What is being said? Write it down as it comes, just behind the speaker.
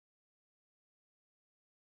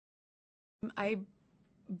I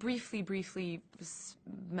briefly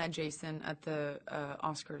met Jason at the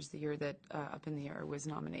Oscars the year that Up in the Air was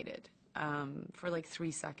nominated, for like 3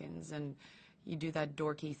 seconds, and you do that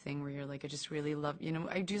dorky thing where you're like, I just really love,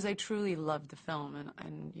 I truly love the film,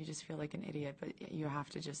 and you just feel like an idiot, but you have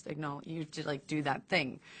to just acknowledge, you have to like do that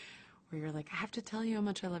thing where you're like, I have to tell you how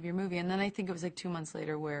much I love your movie. And then I think it was like 2 months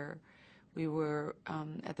later where we were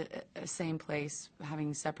at the same place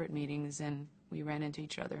having separate meetings, and we ran into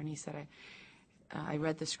each other, and he said, I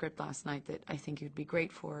read the script last night that I think you'd be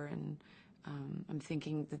great for, and I'm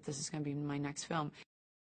thinking that this is going to be my next film.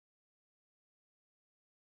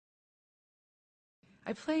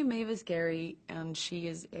 I play Mavis Gary, and she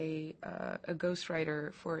is a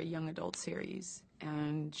ghostwriter for a young adult series,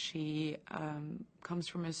 and she comes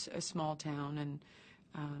from a small town, and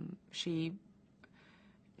she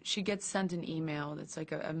gets sent an email that's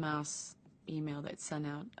like a mass email that's sent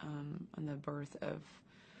out on the birth of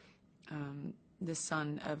the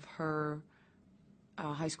son of her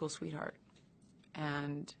high school sweetheart,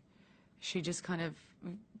 and she just kind of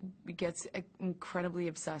gets incredibly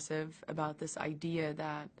obsessive about this idea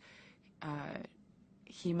that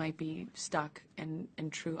he might be stuck in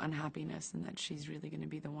true unhappiness, and that she's really going to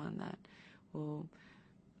be the one that will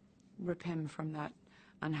rip him from that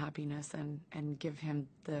unhappiness and give him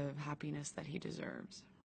the happiness that he deserves.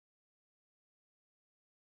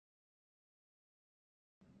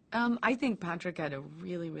 I think Patrick had a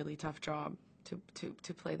really tough job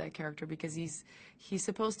to play that character, because he's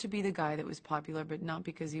supposed to be the guy that was popular, but not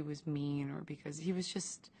because he was mean, or because he was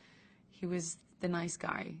the nice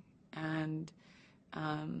guy, and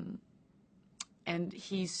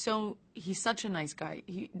he's such a nice guy.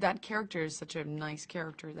 That character is such a nice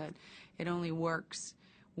character that it only works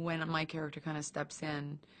when my character kind of steps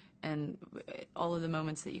in, and all of the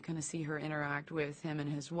moments that you kind of see her interact with him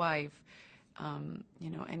and his wife.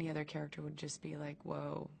 Any other character would just be like,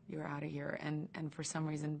 whoa, you're out of here. And for some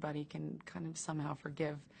reason, Buddy can kind of somehow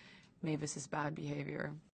forgive Mavis's bad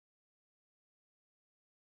behavior.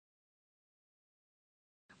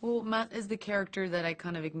 Well, Matt is the character that I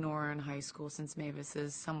kind of ignore in high school, since Mavis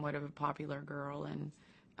is somewhat of a popular girl. And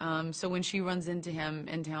so when she runs into him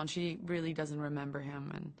in town, she really doesn't remember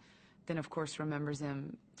him. And then, of course, remembers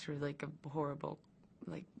him through like a horrible,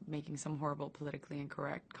 like making some horrible politically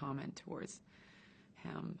incorrect comment towards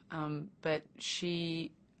him. But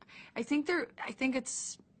I think the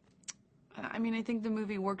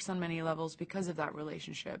movie works on many levels because of that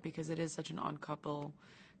relationship, because it is such an odd couple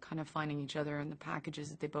kind of finding each other, and the packages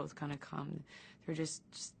that they both kind of come. They're just,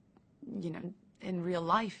 in real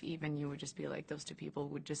life even, you would just be like, those two people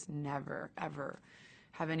would just never, ever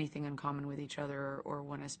have anything in common with each other, or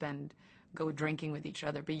want to go drinking with each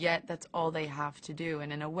other, but yet that's all they have to do.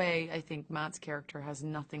 And in a way, I think Matt's character has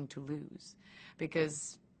nothing to lose,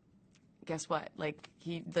 because guess what?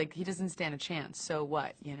 He doesn't stand a chance. So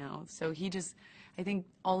what, So I think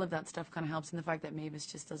all of that stuff kind of helps, and the fact that Mavis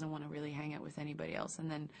just doesn't want to really hang out with anybody else. And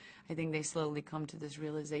then I think they slowly come to this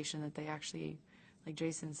realization that they actually, like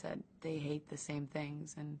Jason said, they hate the same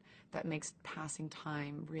things, and that makes passing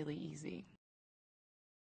time really easy.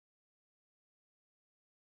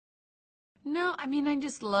 No, I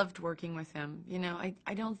just loved working with him.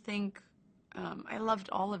 I don't think, I loved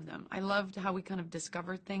all of them. I loved how we kind of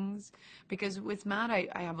discovered things, because with Matt,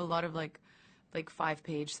 I have a lot of like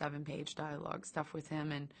 5-page, 7-page dialogue stuff with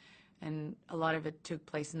him, and a lot of it took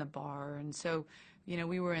place in the bar. And so,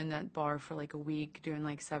 we were in that bar for like a week doing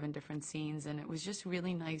like 7 different scenes, and it was just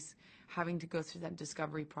really nice having to go through that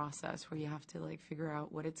discovery process where you have to like figure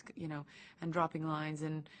out what it's, and dropping lines,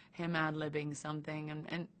 and him ad-libbing something,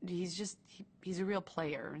 and he's a real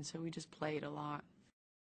player, and so we just played a lot.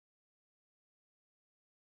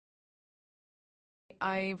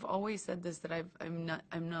 I've always said this, that I'm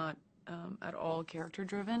not at all character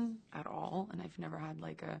driven at all, and I've never had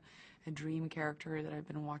like a dream character that I've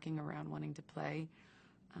been walking around wanting to play.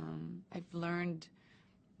 I've learned,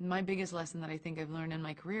 my biggest lesson that I think I've learned in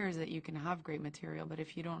my career is that you can have great material, but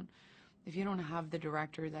if you don't have the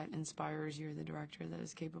director that inspires you, or the director that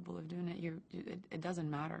is capable of doing it doesn't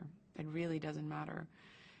matter. It really doesn't matter.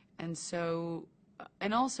 And so,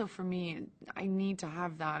 and also for me, I need to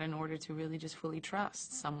have that in order to really just fully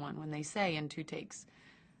trust someone when they say in 2 takes,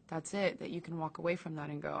 that's it, that you can walk away from that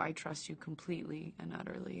and go, I trust you completely and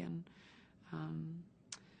utterly. And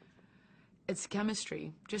it's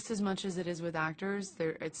chemistry, just as much as it is with actors.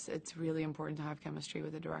 It's really important to have chemistry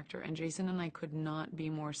with a director. And Jason and I could not be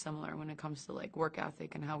more similar when it comes to like work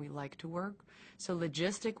ethic and how we like to work. So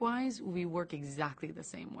logistic-wise, we work exactly the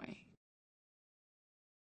same way.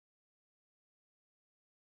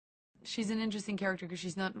 she's an interesting character because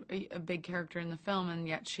she's not a big character in the film, and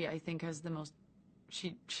yet she, I think, has the most.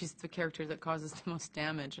 She's the character that causes the most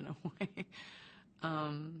damage in a way,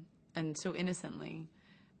 and so innocently.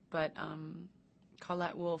 But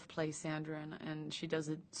Colette Wolfe plays Sandra, and she does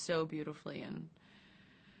it so beautifully. And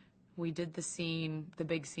we did the scene, the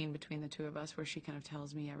big scene between the two of us, where she kind of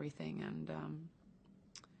tells me everything, and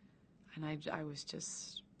I was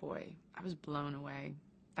just, boy, I was blown away.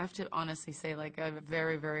 I have to honestly say, like, I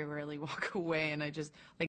very, very rarely walk away, and I just, like,